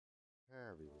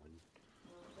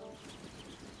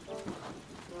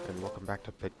and welcome back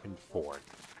to Pikmin 4.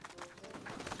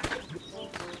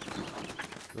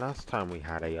 Last time we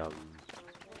had a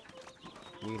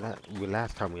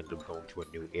last time we ended up going to a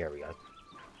new area.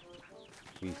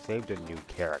 We saved a new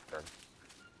character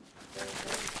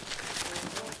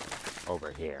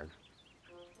over here.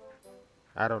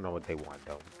 I don't know what they want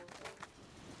though.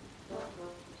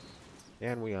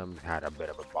 And we had a bit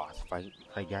of a boss fight,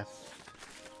 I guess.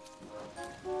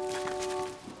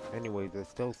 Anyway, there's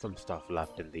still some stuff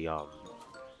left in the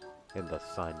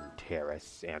Sun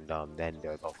Terrace, and then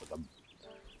there's also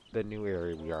the new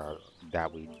area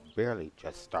that we barely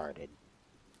just started.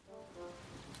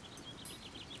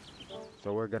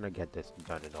 So we're gonna get this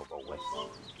done and over with.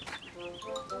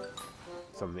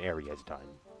 Some areas done.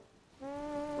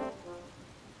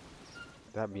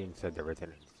 That being said, there isn't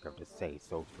anything left to say,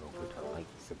 so feel free to like,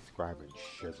 subscribe, and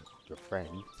share with your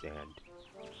friends, and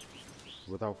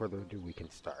without further ado, we can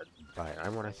start. But I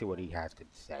want to see what he has to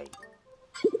say.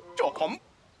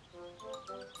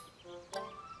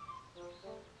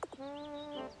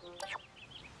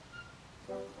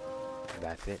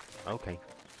 That's it? Okay.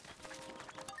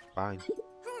 Fine.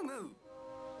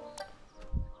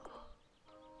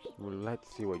 Well,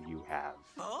 let's see what you have.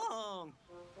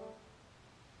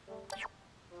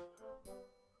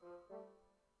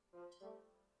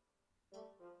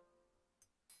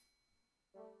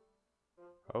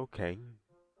 Okay.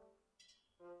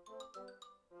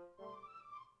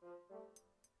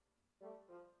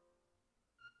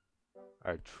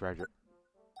 A treasure.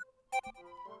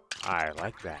 I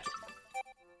like that.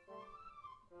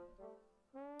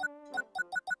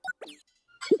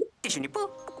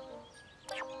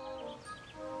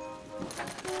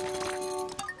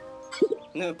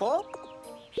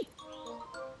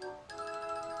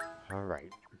 All right.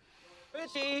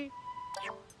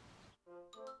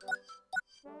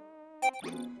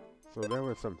 So there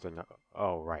was something.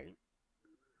 Oh, right.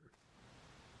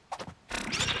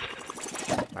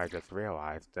 I just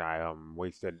realized I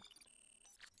wasted.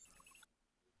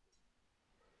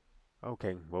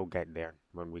 Okay, we'll get there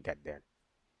when we get there.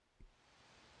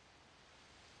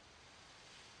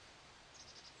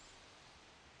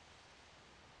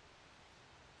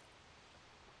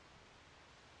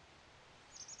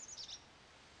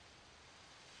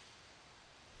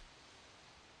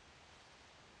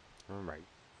 All right.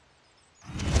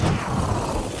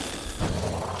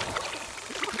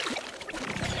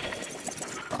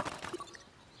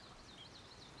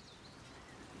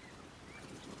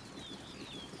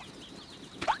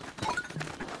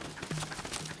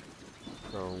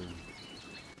 So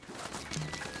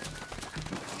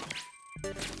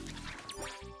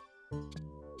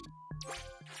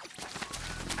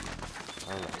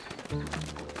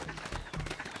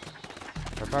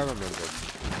if I remember,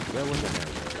 there was an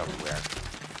area somewhere.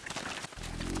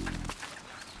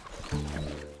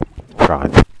 Hold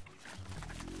on.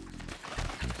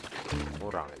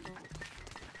 Hold on.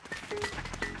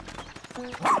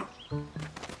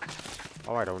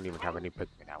 Oh, I don't even have any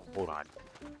Pikmin now. Hold on.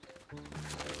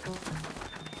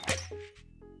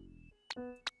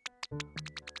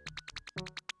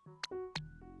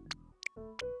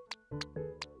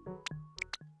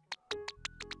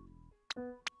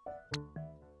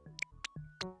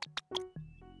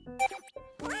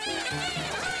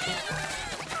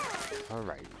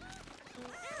 Alright.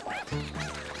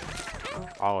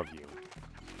 All of you.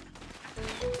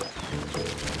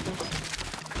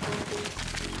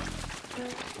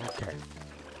 Okay.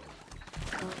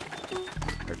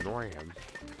 Ignore him.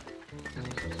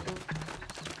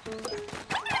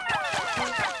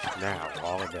 Now,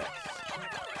 all of this.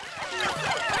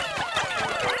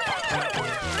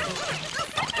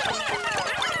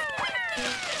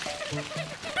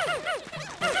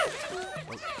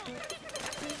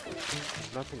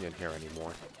 Nothing in here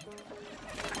anymore.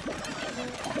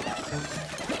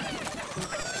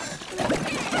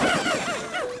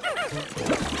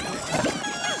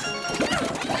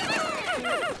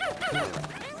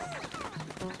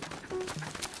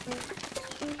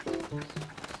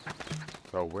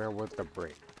 So where was the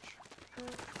bridge?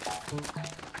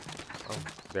 Oh,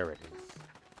 there it is.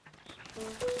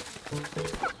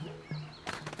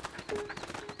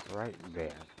 Right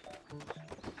there.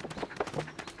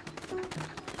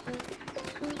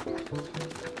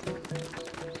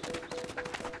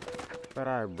 But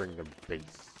I bring the base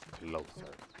closer.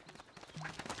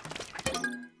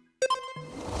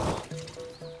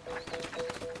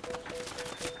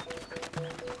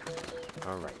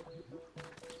 Alright.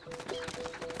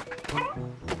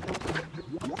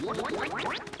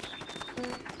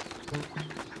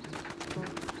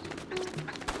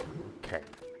 Okay.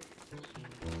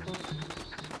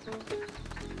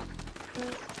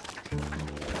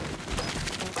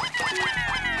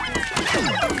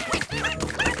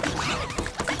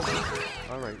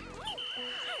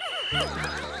 Alright.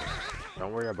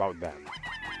 Don't worry about them.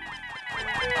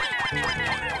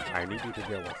 I need you to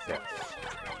deal with this.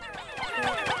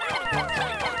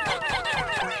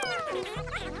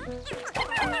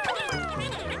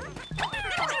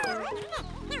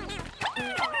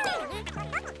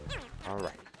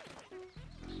 Alright.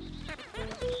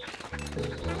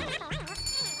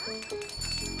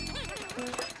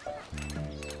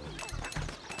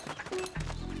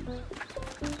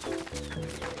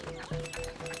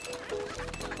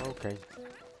 Okay.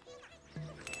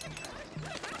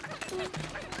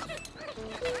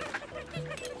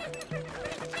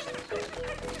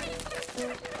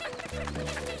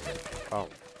 Oh.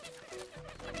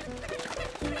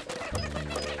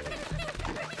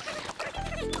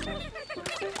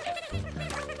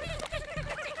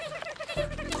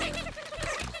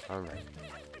 All right.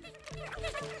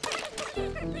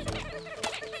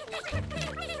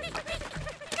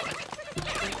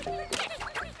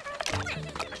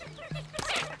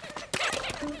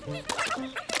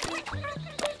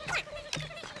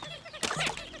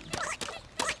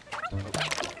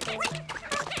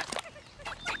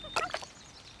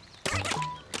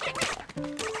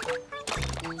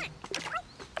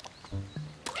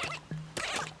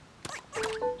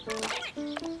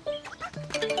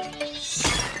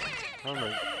 All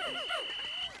right.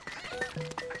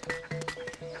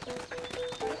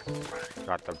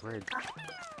 Got the bridge.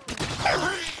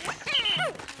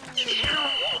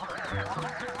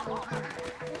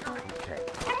 Okay.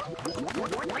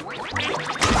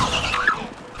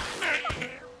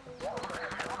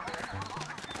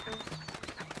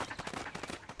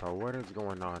 So what is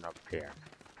going on up here?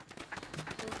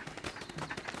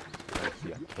 I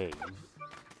see a cave.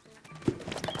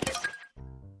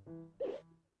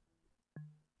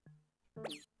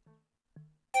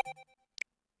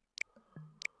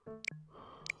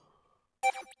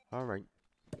 All right.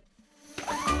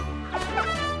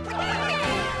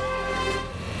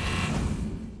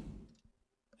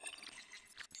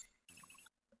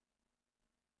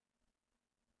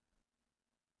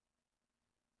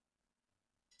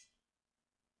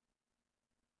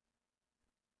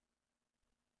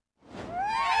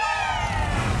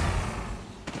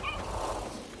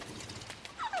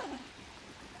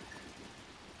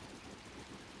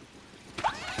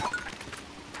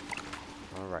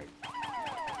 All right.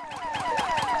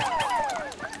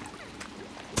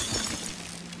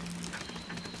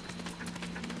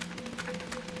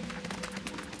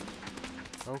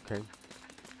 Okay.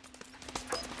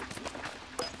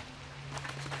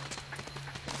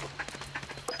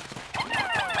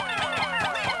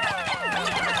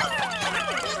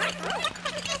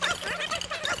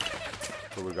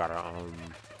 So we gotta,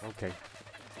 okay.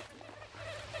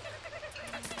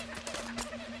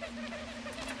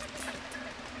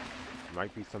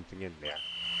 Might be something in there.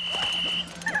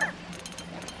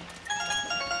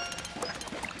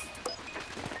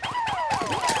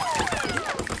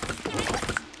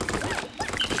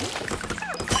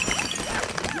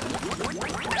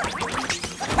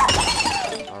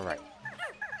 All right.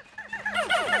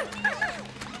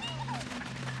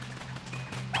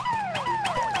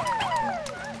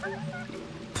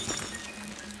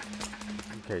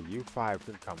 Okay, you five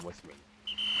can come with me.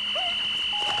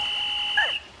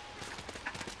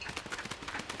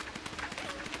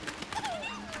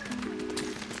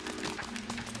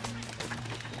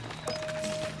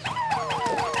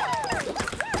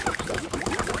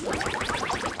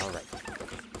 All right.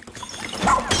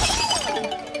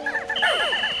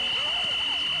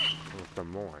 There's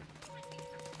some more.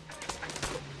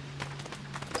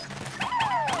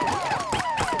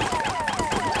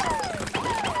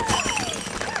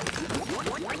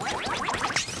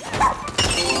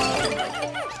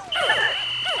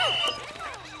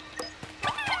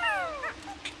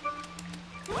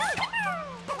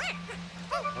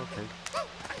 Okay.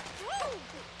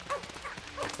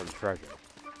 Some treasure.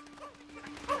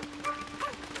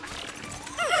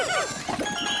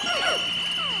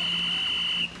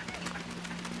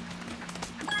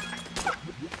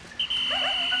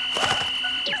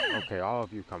 Okay, all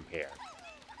of you come here.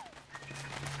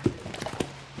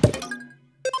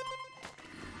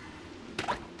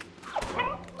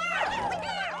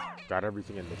 Got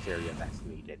everything in this area that's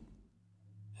needed.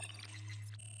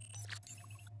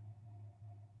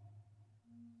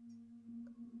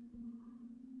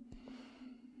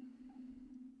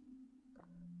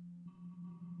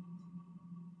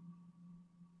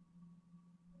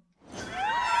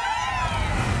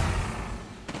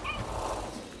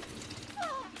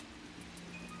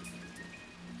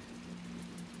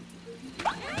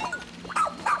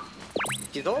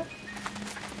 기도?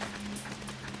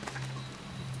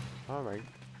 Alright.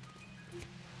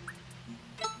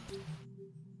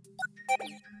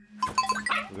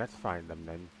 Let's find them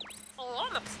then.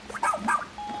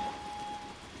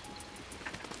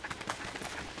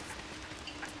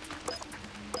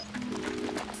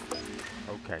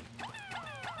 Okay.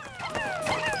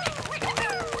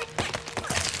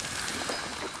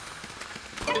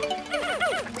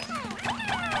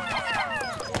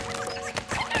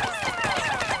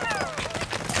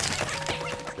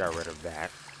 Got rid of that.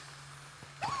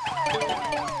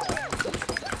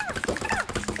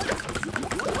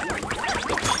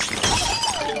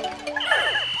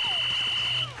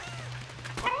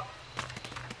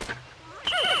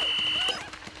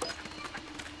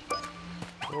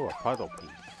 Oh, a puzzle piece.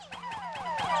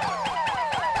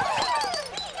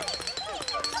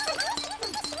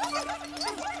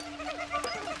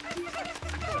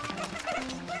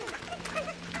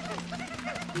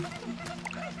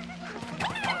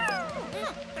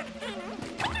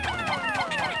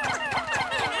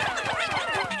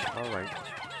 Alright.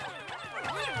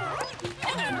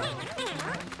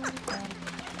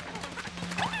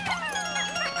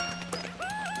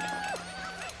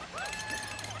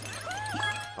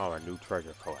 Oh, a new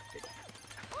treasure collected.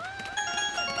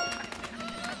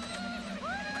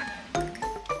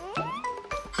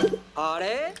 Are?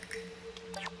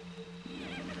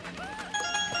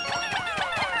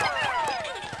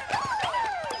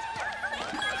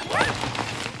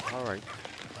 Alright.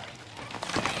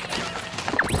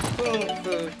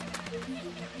 Food.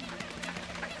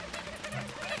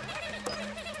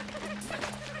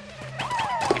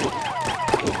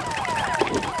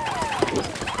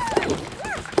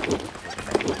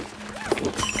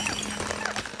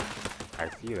 I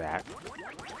see that.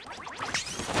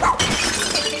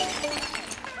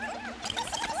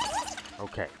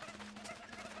 Okay.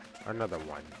 Another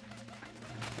one.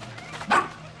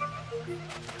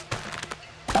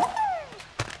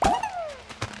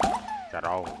 Is that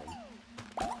all of them?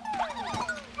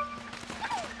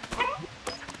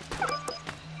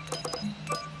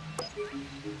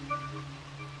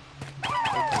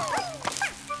 Okay.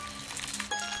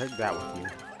 Take that with you.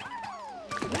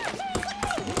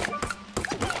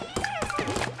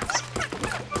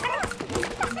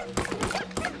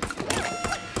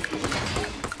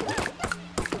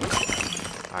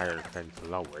 Iron fence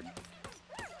lowered.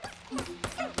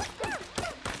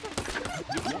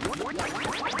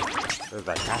 There's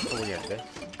a castle in this.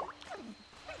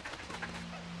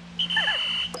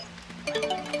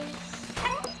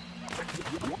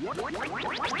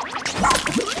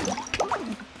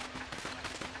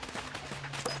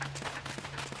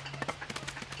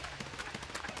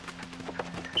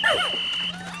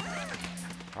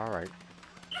 Alright.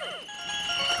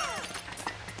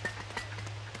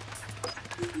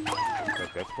 So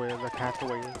this way the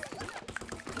castaway is?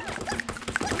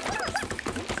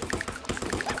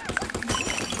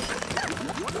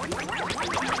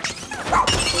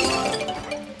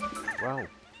 Well,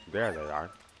 there they are.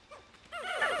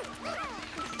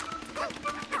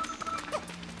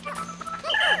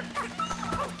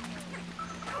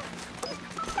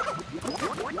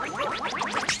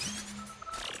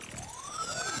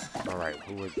 Alright,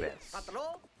 who is this?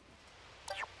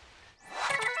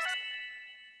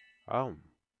 Oh.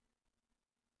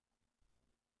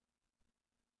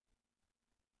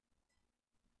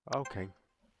 Okay.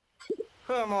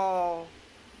 Come on.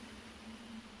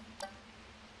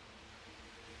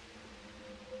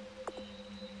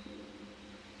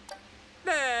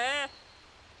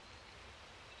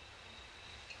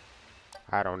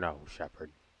 I don't know, Shepherd.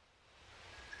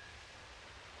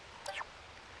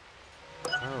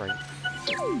 Alright.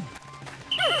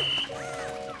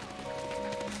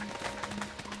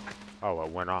 Oh,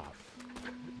 it went off.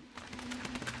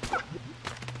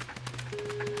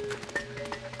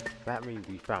 That means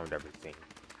we found everything.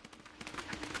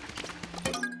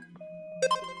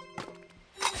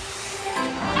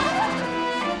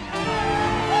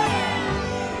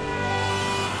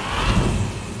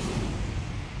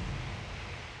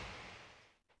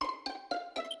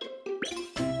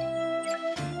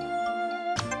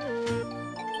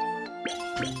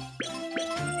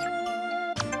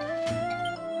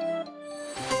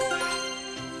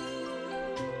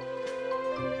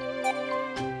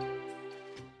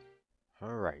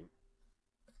 Alright.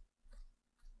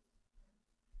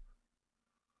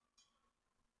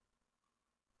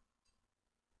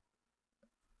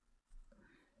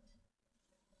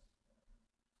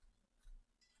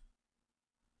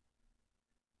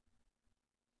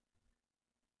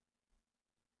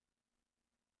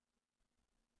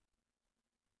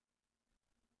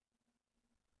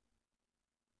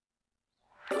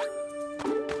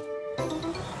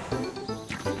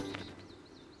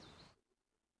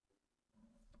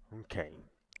 Okay.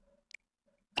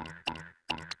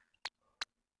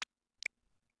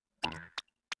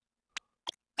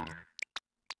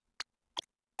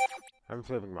 I'm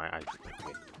saving my ice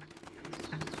Pikmin.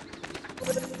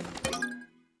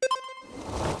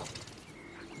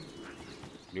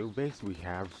 New base we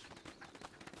have.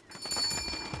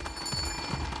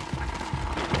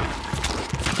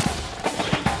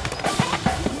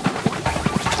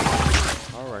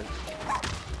 Alright.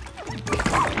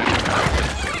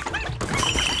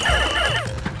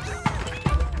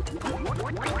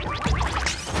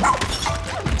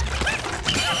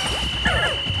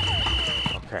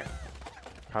 Okay.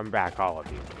 Come back, all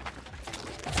of you.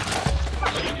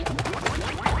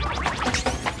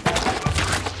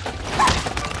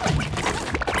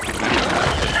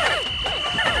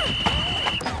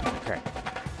 Okay.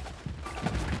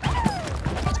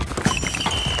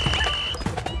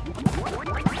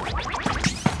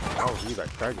 Oh, he's a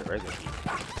treasure, isn't he?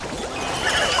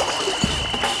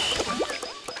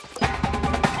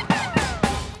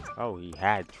 Oh, he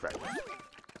had treasure.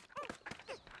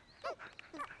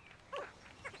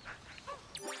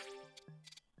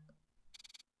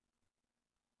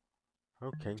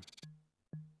 Okay.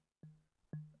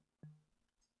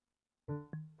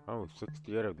 Oh,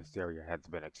 68 of this area has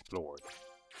been explored.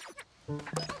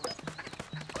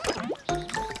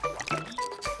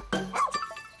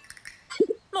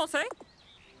 No sé.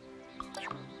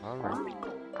 Alright.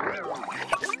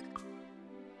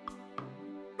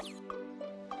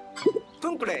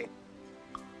 Play.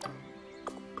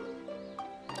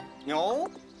 No.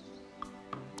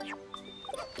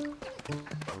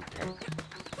 Okay.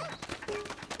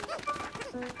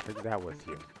 I think that was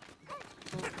you.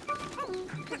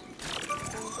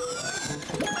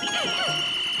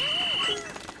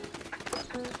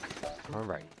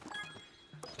 Alright.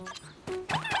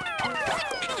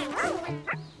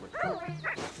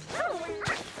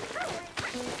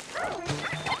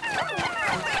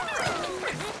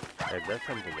 Is there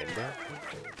something in there?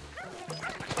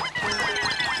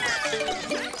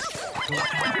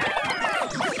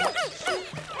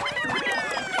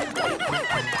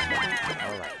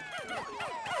 Alright.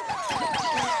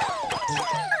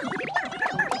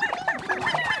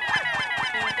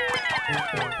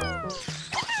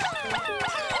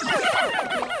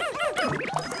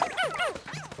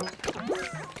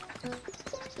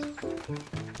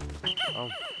 Oh.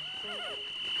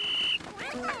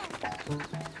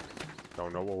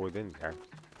 Don't know what was in there.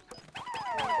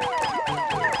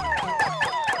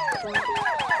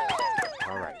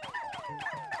 Alright.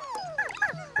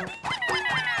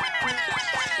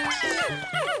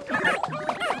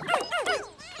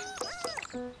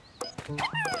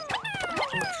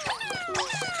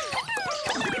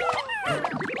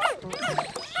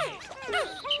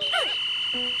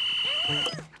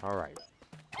 Alright.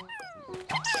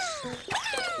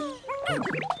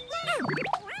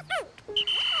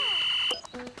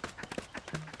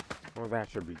 Well, that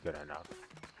should be good enough.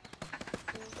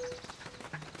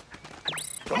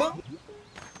 Come on.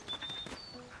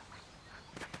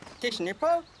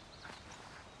 Snipper.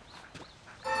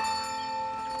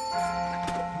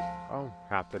 Oh,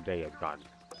 half the day is gone.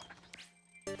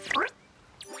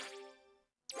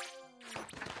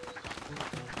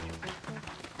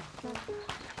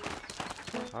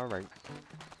 Alright.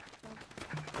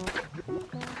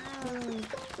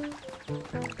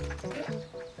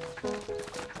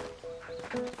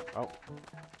 Oh,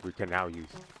 we can now use...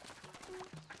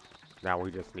 Now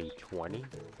we just need 20?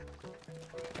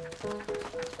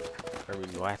 I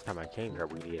mean, the last time I came here,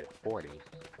 we needed 40.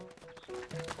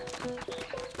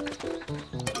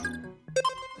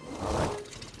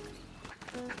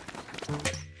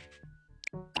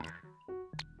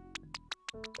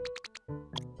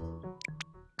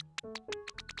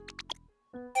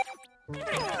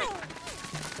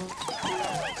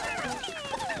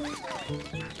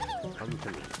 Come to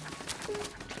me.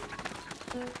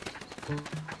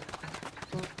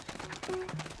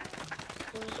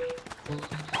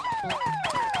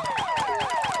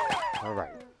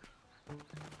 Alright.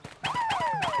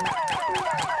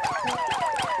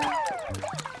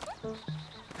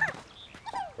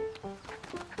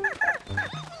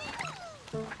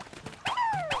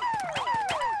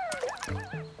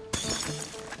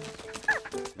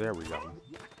 There we go.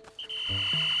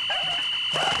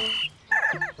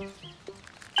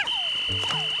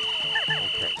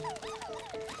 Okay.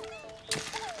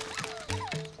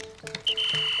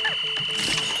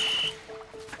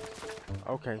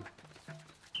 Okay.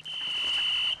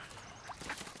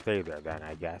 Stay there then,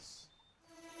 I guess.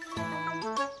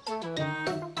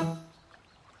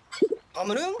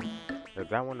 Amaru. Is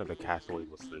that one of the castaway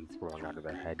with sleeves growing out of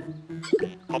their head?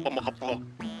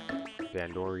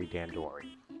 Dandori, Dandori.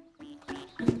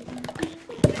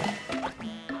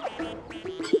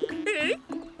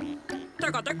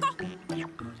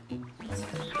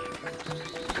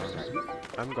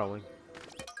 Alright, I'm going.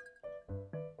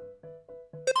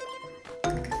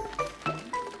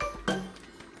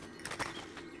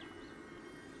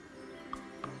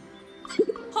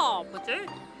 아버지?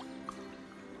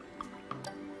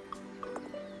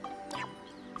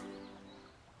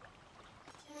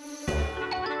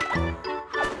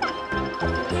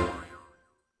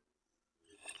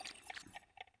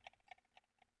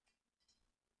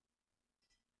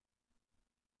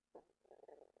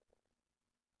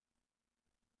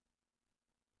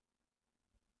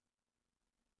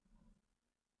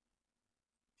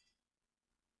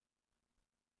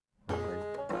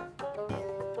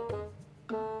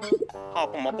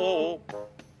 하품하고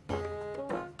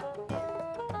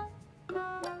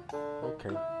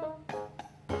Okay.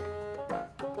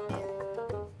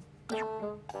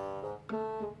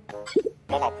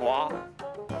 마파푸아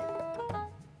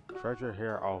Treasure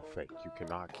here all fake. You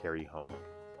cannot carry home.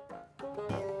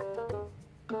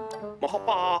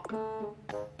 마파빠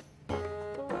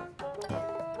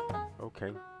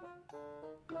Okay.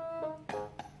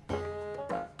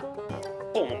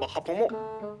 또 마파푸모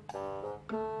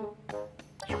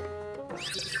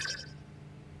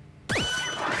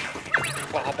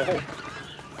마파푸고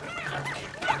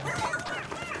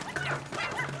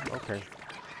Okay.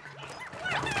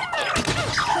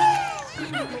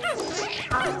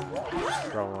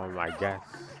 Go on, I guess.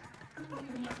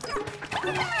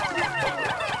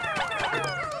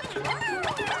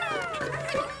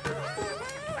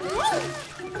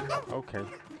 Okay.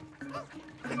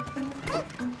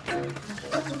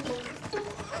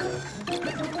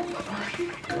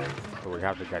 So we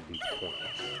have to get these points.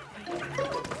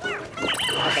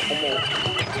 마파푸모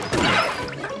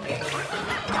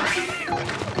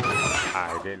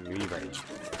I didn't leave any.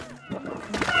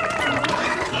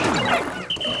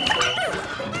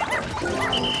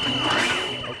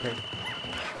 Okay.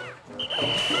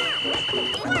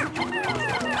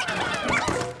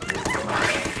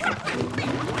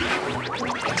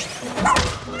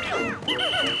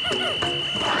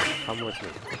 Come with me.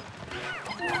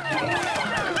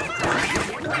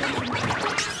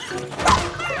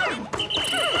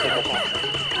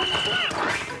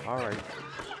 Alright.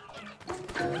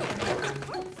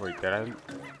 Wait, did I?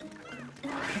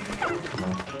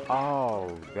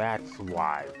 Oh, that's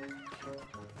why.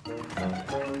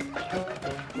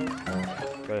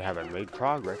 They haven't made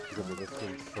progress because of this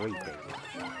thing sleeping.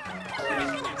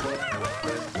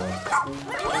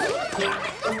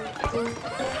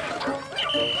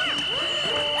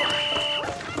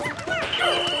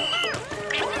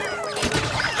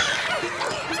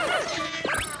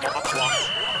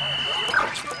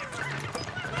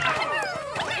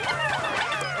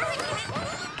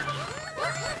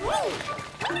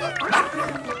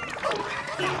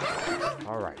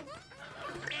 Alright.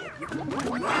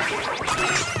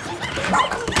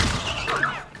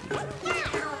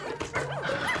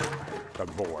 The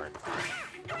boar.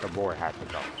 The boar has to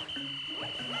go.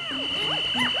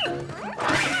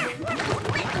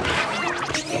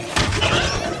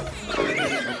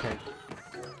 Okay.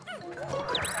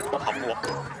 마파푸아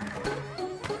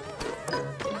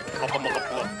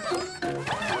마파마파푸아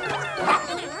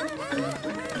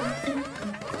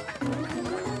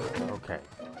Okay.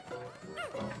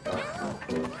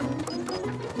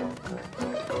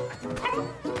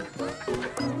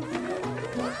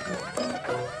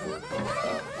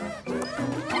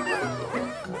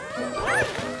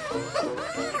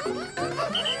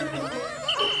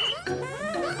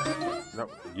 No,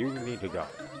 you need to go.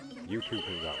 You two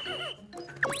can go.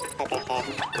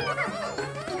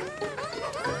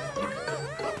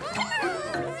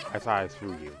 I thought I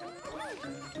threw you.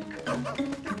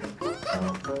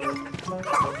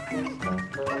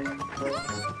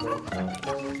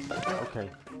 Okay.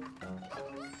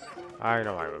 I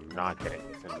know I'm not getting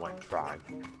this in one try.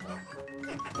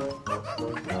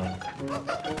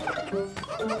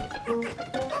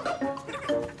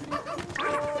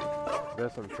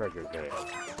 There's some treasure there.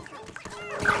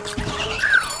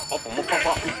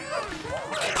 마파마파파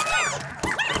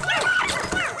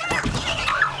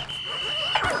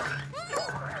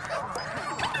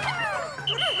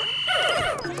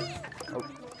Oh,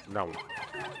 no.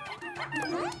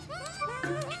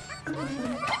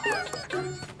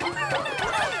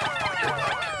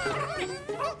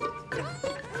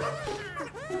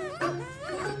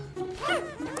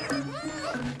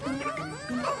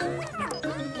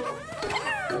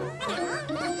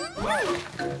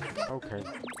 Okay.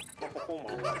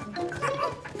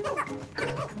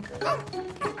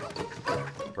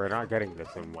 We're not getting this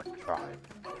in one try.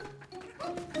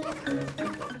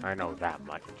 I know that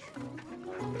much.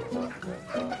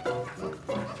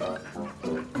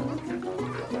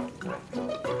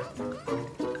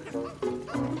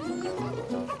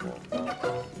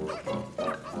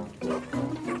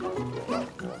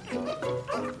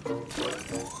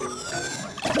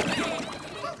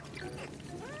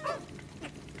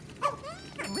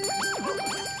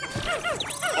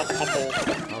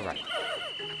 Alright.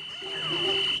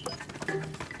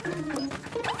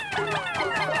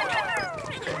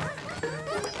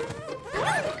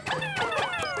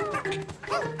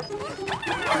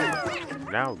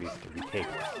 Now these can be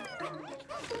taken.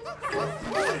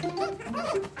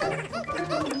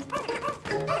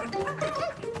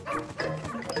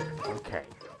 Okay.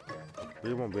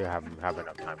 We won't be have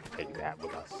enough time to take that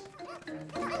with us.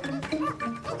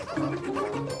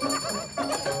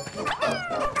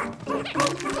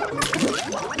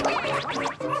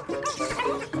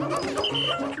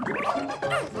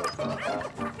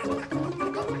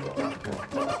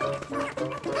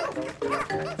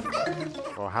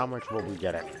 Well, how much will we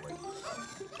get anyway?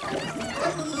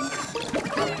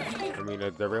 I mean,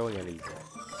 is there really any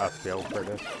uphill for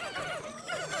this?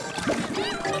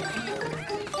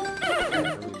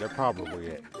 I mean, there probably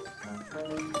is.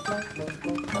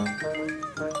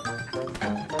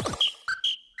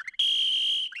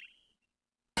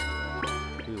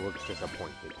 He looks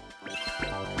disappointed.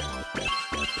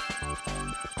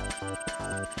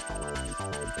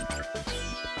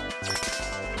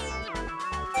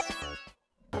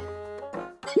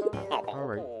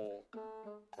 Alright.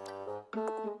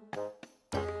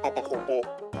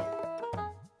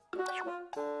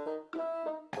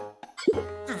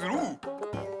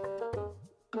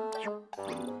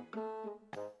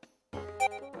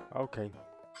 Okay.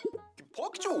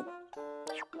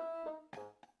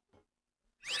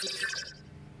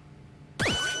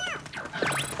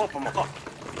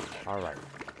 Alright.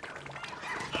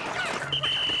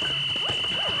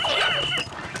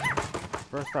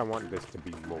 First I want this to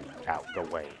be moved out the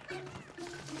way.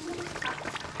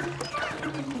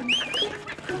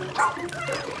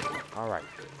 Alright.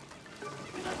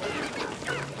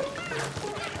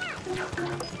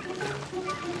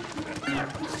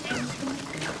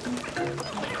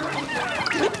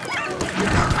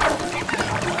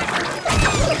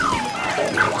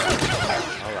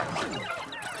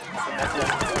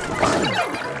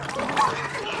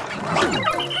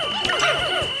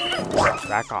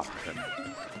 Back off of him.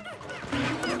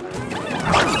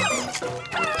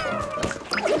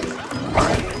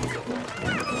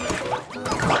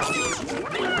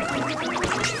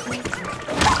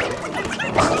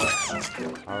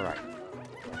 Alright.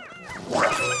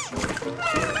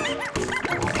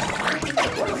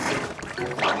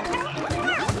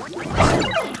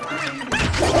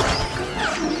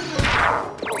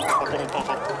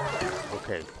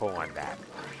 Okay, pull on that.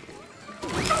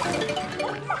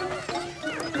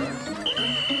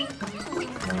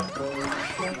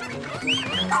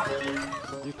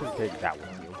 You can take that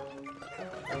with you.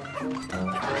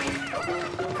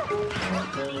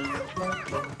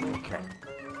 Okay.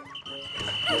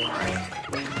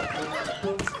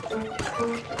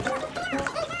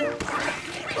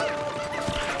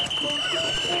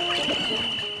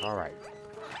 Alright.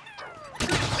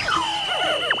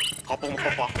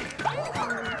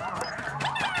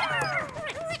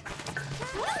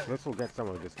 This will get some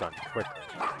of this done quicker.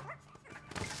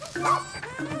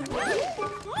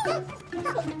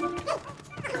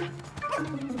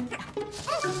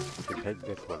 We can take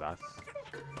this with us.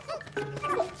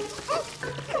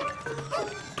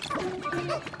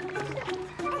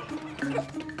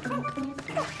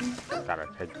 Gotta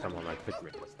take some of my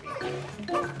Pikmin with me.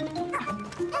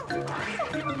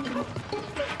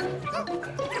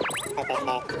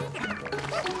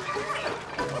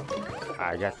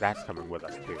 I guess that's coming with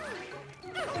us too.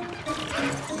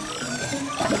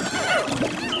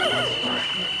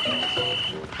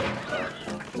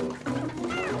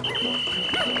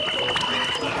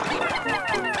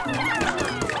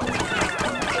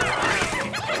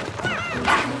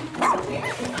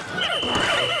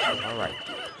 Alright.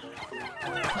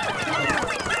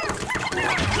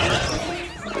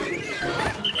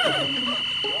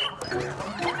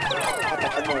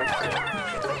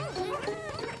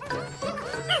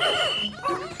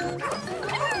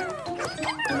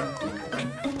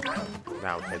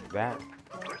 Now take that.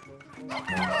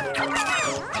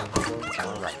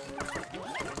 Alright.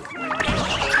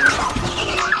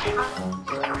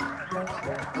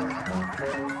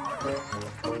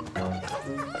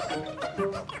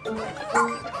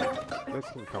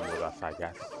 can come with us, I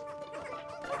guess.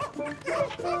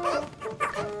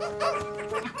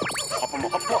 Hoppa mo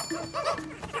hoppa.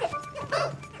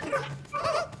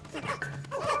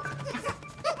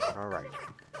 Alright.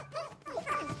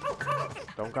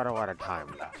 Don't got a lot of time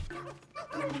left.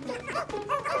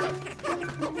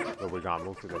 But we got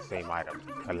most of the same items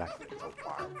collected so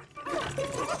far.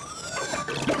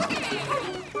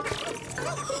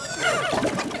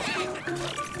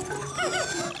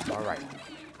 Alright.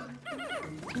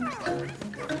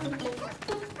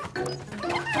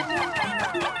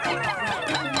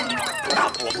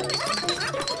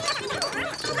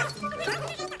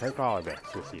 Take all of this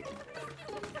with you.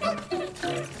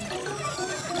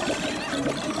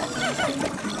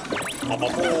 Hoppa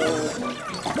mo.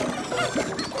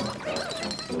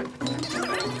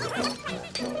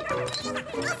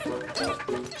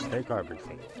 Take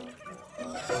everything.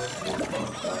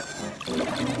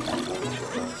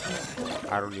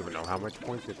 I don't even know how much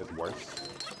points this is worth.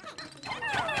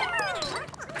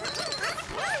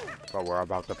 But we're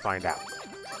about to find out.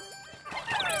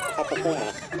 Hoppa mo.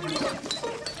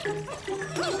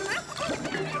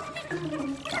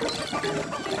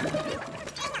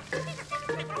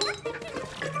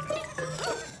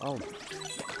 Oh.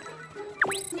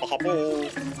 Hoppa mo.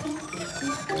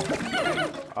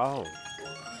 Oh.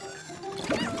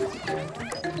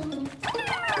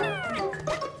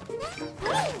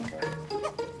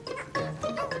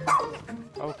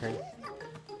 Okay.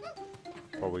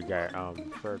 Well, we get,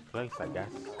 third place, I guess.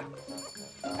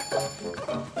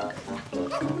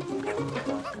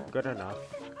 Good enough.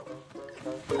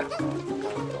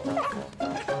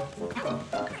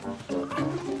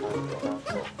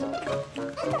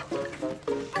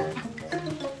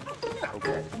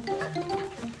 Okay.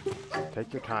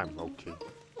 Take your time, Mochi.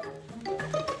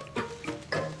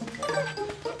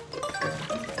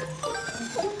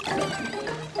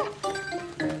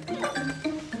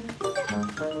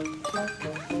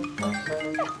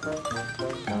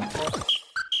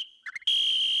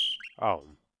 Oh.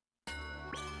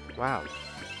 Wow.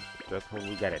 Just when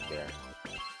we get it there.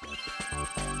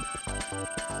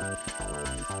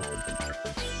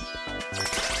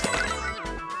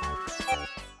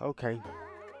 Okay.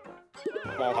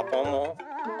 Mo hoppa mo.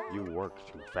 You work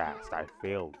too fast. I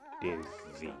feel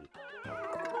dizzy.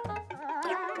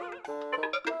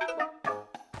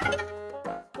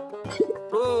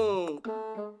 Boom.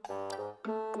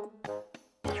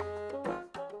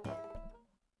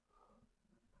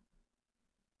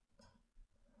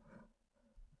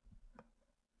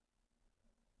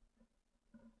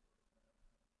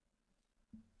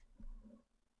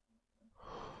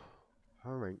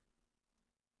 All right.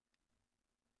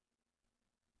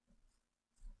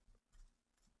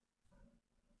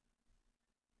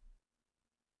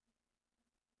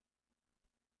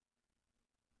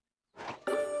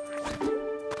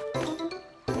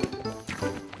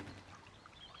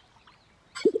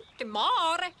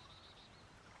 Mare.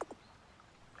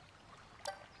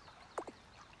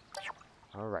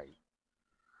 All right.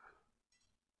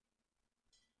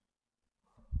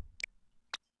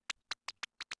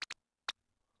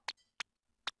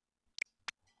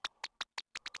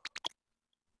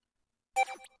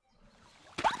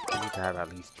 We need to have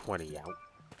at least 20 out.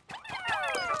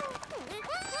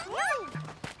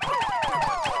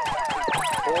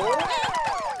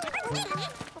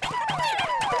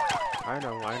 I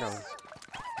know, I know.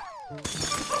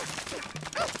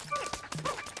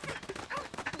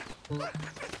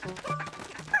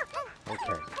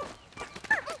 Okay.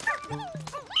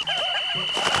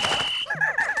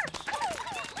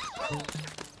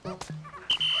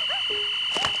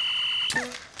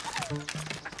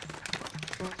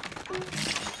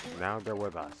 Now they're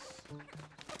with us.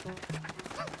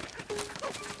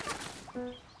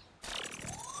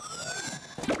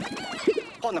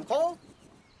 Nicole?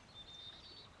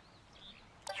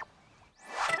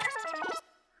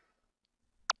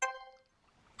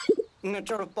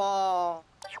 Nature ball.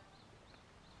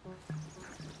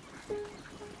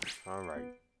 All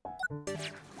right.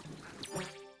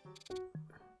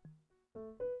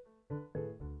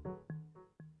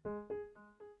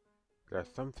 There's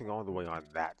something all the way on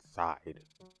that side.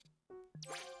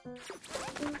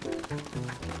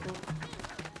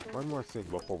 One more thing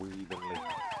before we even leave.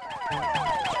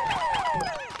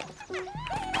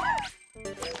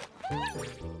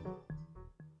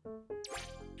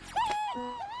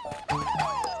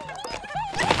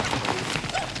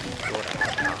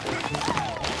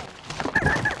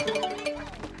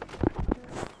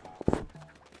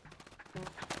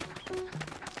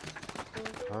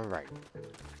 All right.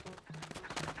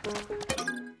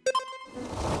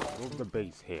 Move the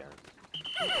base here.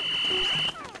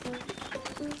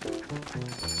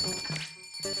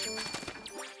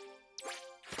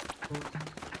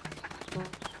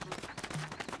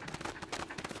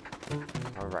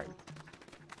 All right.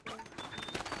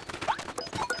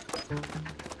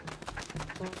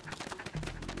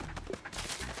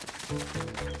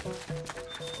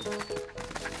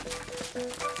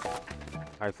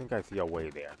 I think I see a way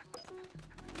there.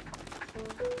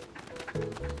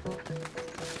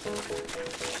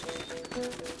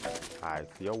 I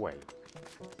see a way.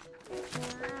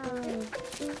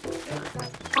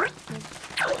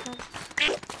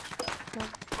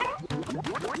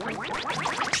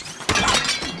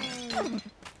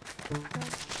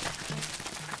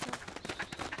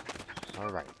 All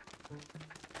right.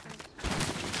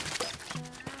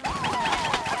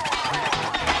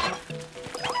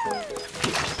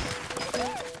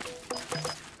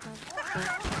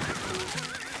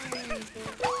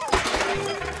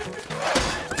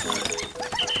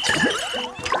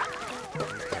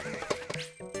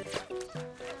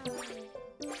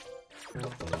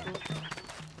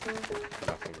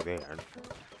 Nothing there.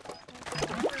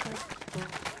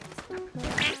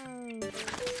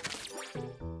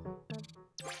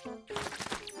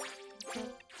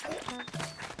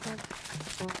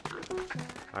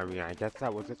 I mean, I guess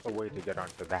that was just a way to get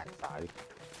onto that side.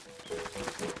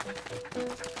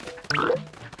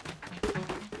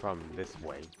 From this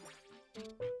way.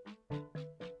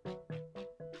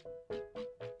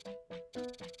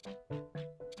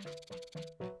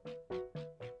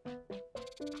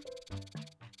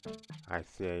 I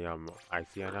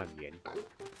see an onion.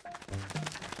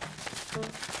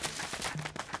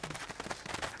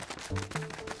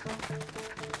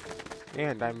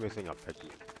 And I'm missing a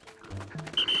Pikmin.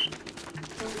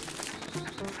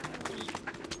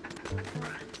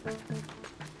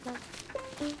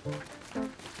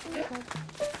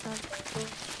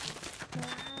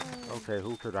 Okay,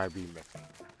 who could I be missing?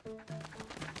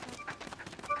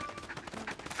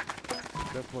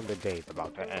 Just when the day's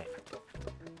about to end.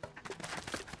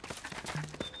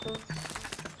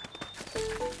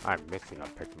 I'm missing a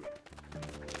Pikmin.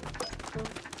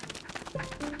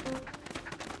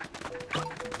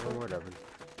 Oh, whatever.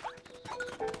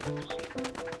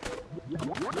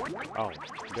 Oh,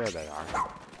 there they are.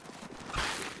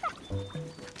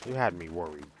 You had me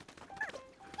worried.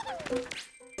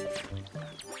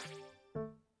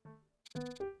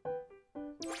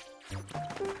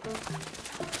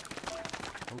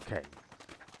 Okay.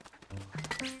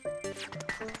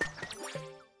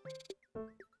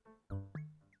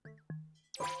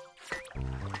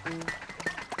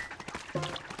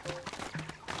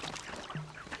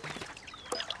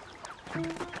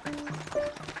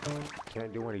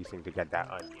 Can't do anything to get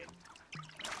that onion.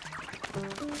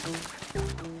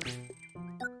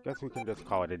 Guess we can just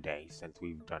call it a day since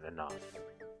we've done enough.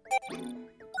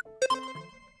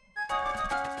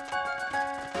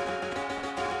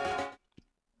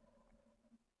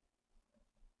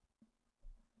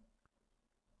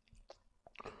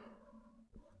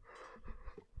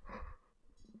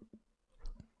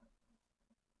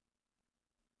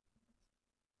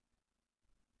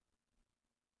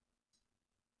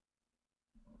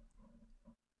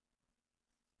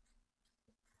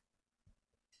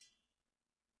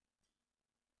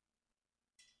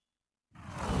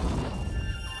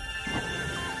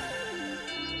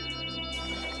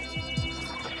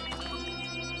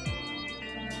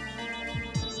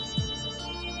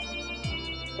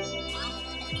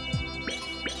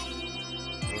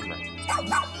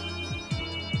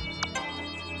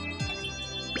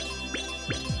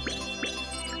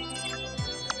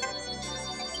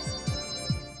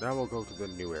 Now we'll go to the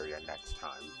new area next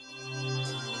time.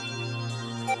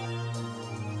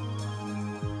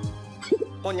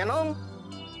 Ponyanong.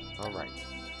 Alright.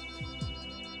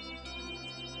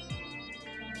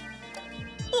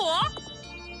 What?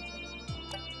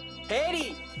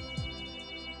 Harry.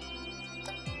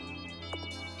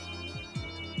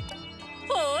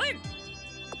 Fun.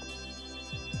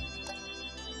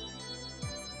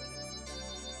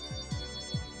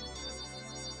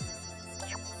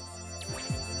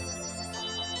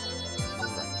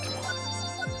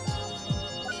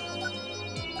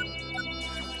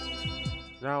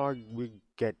 Now we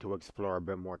get to explore a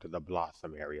bit more to the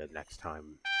Blossom area next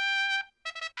time.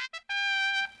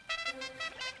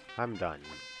 I'm done.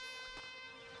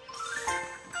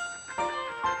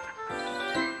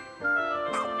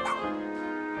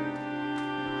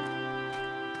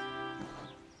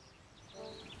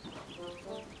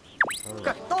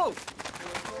 Go.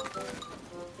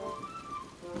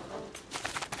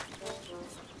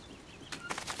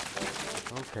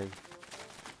 Okay.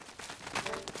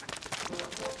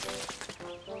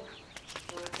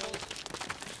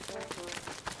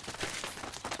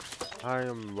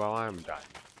 I'm done.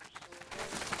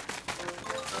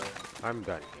 I'm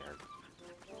done here.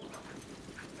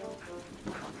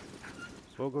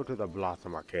 We'll go to the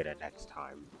Blossom Arcade next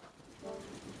time.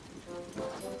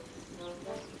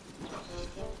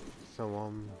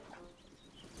 So,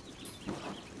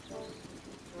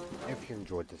 if you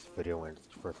enjoyed this video and it's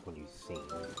the first one you've seen,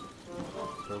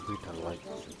 feel free to like,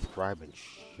 subscribe, and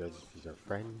share this with your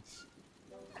friends.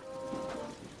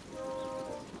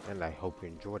 And I hope you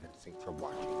enjoyed it. Thanks for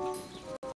watching.